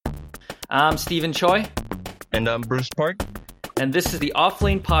I'm Stephen Choi. And I'm Bruce Park. And this is the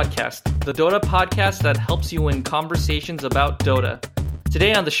Offlane Podcast, the Dota podcast that helps you win conversations about Dota.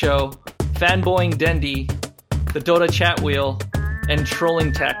 Today on the show, fanboying Dendi, the Dota chat wheel, and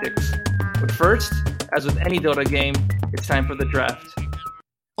trolling tactics. But first, as with any Dota game, it's time for the draft.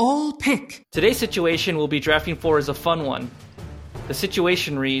 All pick. Today's situation we'll be drafting for is a fun one. The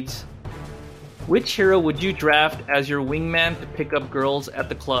situation reads, which hero would you draft as your wingman to pick up girls at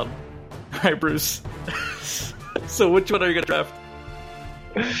the club? Alright, Bruce. So which one are you going to draft?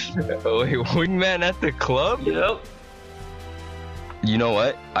 Oh, wait, wingman at the club? Yep. You know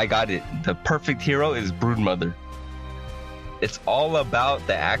what? I got it. The perfect hero is Broodmother. It's all about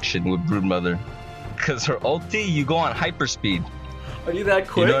the action with Broodmother. Because her ulti, you go on hyperspeed. Are you that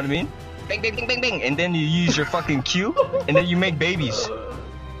quick? You know what I mean? Bang, bang, bang, bang, bang. And then you use your fucking Q, and then you make babies.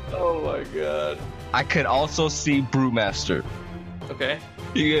 Oh my god. I could also see Brewmaster. Okay.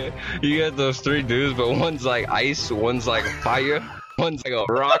 You get those three dudes, but one's like ice, one's like fire, one's like a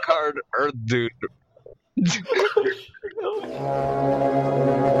rock hard earth dude.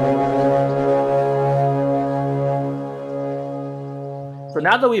 So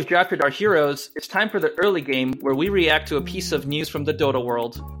now that we've drafted our heroes, it's time for the early game where we react to a piece of news from the Dota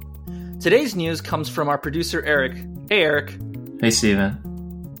world. Today's news comes from our producer Eric. Hey Eric. Hey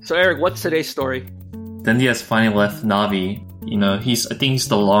Steven. So Eric, what's today's story? Dendi has finally left Navi. You know, I think he's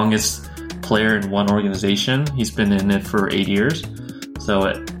the longest player in one organization. He's been in it for 8 years. So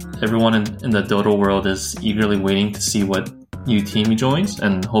everyone in the Dota world is eagerly waiting to see what new team he joins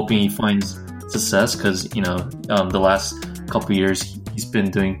and hoping he finds success because, the last couple years he's been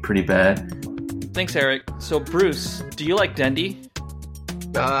doing pretty bad. Thanks, Eric. So Bruce, do you like Dendi?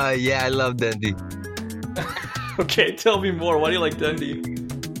 Yeah, I love Dendi. Okay, tell me more. Why do you like Dendi?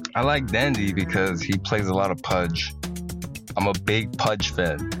 I like Dendi because he plays a lot of Pudge. I'm a big Pudge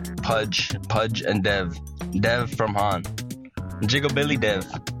fan. Pudge and Dev. Dev from Han. Jigglebilly Dev.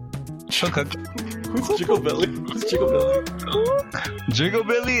 Who's Jigglebilly? Who's Jigglebilly?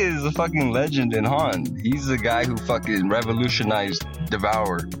 Jigglebilly is a fucking legend in Han. He's the guy who fucking revolutionized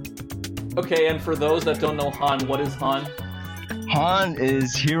Devour. Okay, and for those that don't know Han, what is Han? Han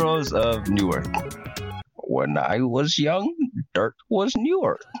is Heroes of Newark. When I was young, dirt was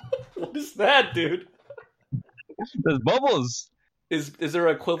Newark. What is that, dude? There's Bubbles. Is there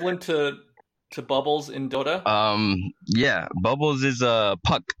an equivalent to Bubbles in Dota? Yeah, Bubbles is a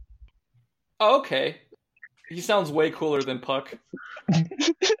Puck. Oh, okay. He sounds way cooler than Puck.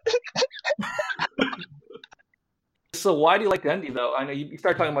 So why do you like Dendi, though? I know you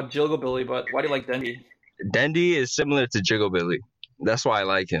started talking about Jigglebilly, but why do you like Dendi? Dendi is similar to Jigglebilly. That's why I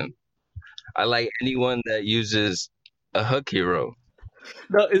like him. I like anyone that uses a hook hero.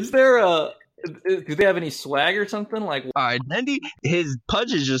 Now, do they have any swag or something? Alright, Dendi, his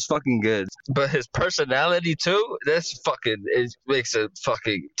Pudge is just fucking good. But his personality, too, it makes a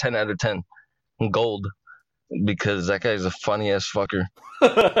fucking 10 out of 10. Gold. Because that guy's a funny-ass fucker.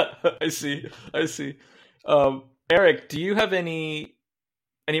 I see. Eric, do you have any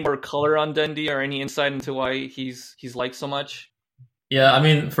more color on Dendi or any insight into why he's liked so much? Yeah, I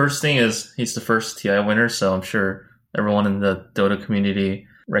mean, first thing is he's the first TI winner, so I'm sure everyone in the Dota community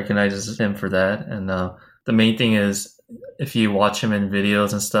recognizes him for that. And the main thing is, if you watch him in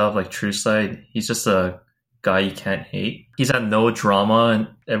videos and stuff like True Sight, he's just a guy you can't hate. He's had no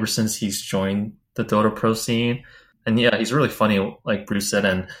drama ever since he's joined the Dota Pro scene. And yeah, he's really funny, like Bruce said,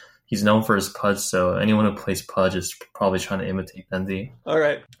 and he's known for his Pudge, so anyone who plays Pudge is probably trying to imitate Dendi. All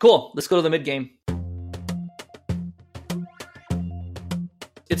right, cool. Let's go to the mid game.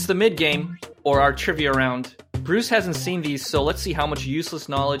 It's the mid game, or our trivia round. Bruce hasn't seen these, so let's see how much useless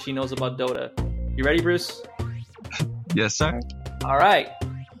knowledge he knows about Dota. You ready, Bruce? Yes, sir. All right.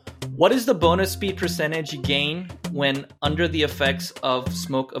 What is the bonus speed percentage you gain when under the effects of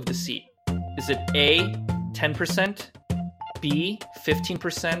Smoke of Deceit? Is it A, 10%, B,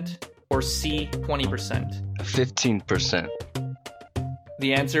 15%, or C, 20%? 15%.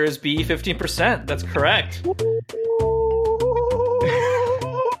 The answer is B, 15%. That's correct.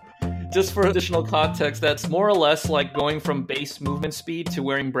 Just for additional context, that's more or less like going from base movement speed to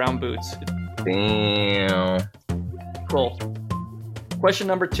wearing brown boots. Damn. Cool. Question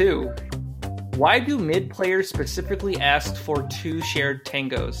number 2. Why do mid players specifically ask for 2 shared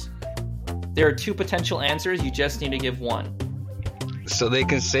tangos? There are 2 potential answers, you just need to give one. So they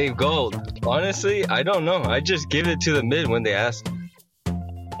can save gold. Honestly, I don't know. I just give it to the mid when they ask.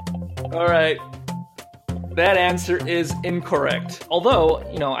 Alright. That answer is incorrect. Although,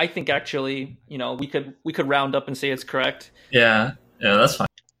 I think actually, we could round up and say it's correct. Yeah, that's fine.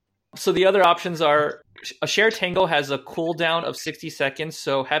 So the other options are a shared tango has a cooldown of 60 seconds,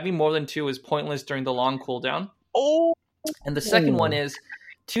 so having more than 2 is pointless during the long cooldown. Oh. And the second one is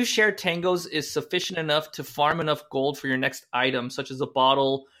 2 shared tangos is sufficient enough to farm enough gold for your next item, such as a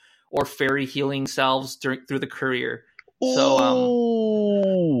bottle or fairy healing salves through the courier. So,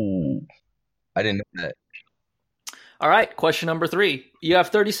 I didn't know that. All right, question number 3. You have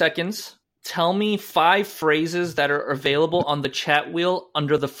 30 seconds. Tell me 5 phrases that are available on the chat wheel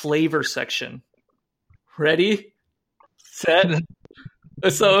under the flavor section. Ready? Set.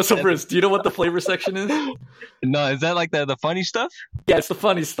 So Bruce, do you know what the flavor section is? No, is that like the funny stuff? Yeah, it's the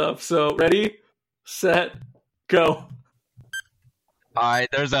funny stuff. So ready, set, go. All right,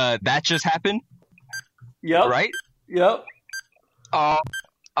 there's a that just happened. Yep. Right? Yep. The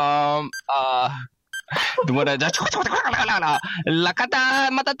one that Lakata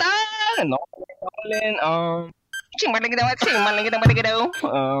Matata. No.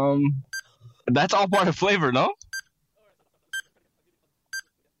 That's all part of flavor, no?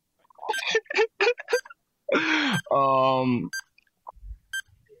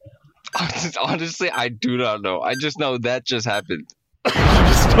 Honestly, I do not know. I just know that just happened.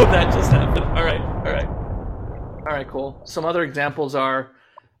 Just know that just happened. All right, cool. Some other examples are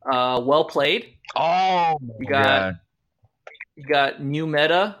well played. Oh, you got new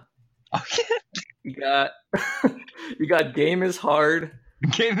meta. Oh, yeah. You got game is hard.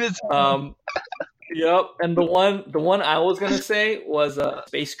 Game is Yep, and the one I was gonna say was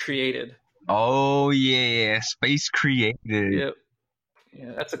space created. Oh yeah, space created. Yep.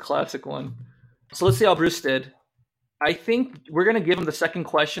 Yeah, that's a classic one. So let's see how Bruce did. I think we're gonna give him the second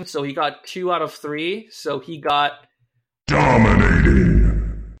question. So he got 2 out of 3. So he got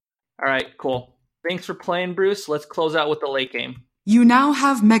dominating. All right, cool. Thanks for playing, Bruce. Let's close out with the late game. You now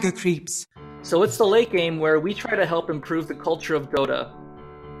have mega creeps. So it's the late game where we try to help improve the culture of Dota.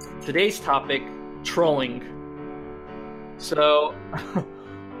 Today's topic, trolling. So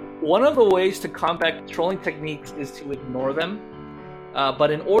one of the ways to combat trolling techniques is to ignore them.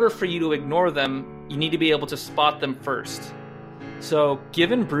 But in order for you to ignore them, you need to be able to spot them first. So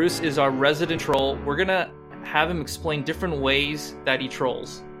given Bruce is our resident troll, we're going to have him explain different ways that he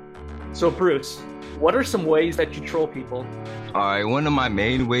trolls. So Bruce, what are some ways that you troll people? Alright, one of my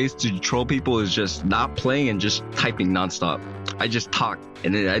main ways to troll people is just not playing and just typing nonstop. I just talk,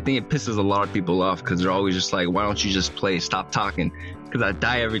 and I think it pisses a lot of people off because they're always just like, why don't you just play? Stop talking. Because I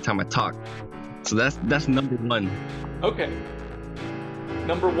die every time I talk. So that's number 1. Okay.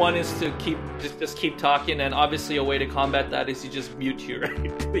 Number 1 is to just keep talking, and obviously a way to combat that is you just mute you,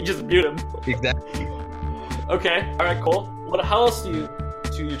 right? You just mute him. Exactly. Okay. All right. Cool. How else do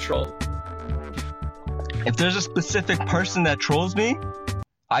you troll? If there's a specific person that trolls me,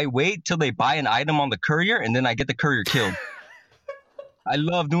 I wait till they buy an item on the courier, and then I get the courier killed. I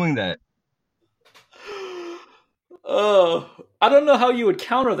love doing that. I don't know how you would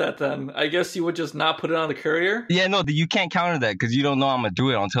counter that then. I guess you would just not put it on the courier? Yeah, no, you can't counter that because you don't know I'm going to do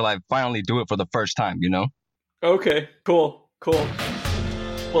it until I finally do it for the first time, you know? Okay, cool.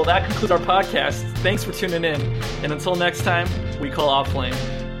 Well, that concludes our podcast. Thanks for tuning in. And until next time, we call Offlane.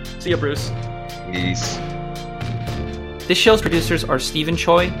 See ya, Bruce. Peace. This show's producers are Stephen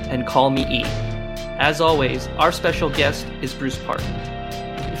Choi and Call Me E. As always, our special guest is Bruce Park.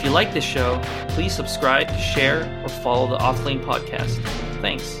 If you like this show, please subscribe, share, or follow the Offlane podcast.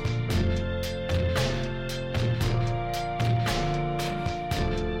 Thanks.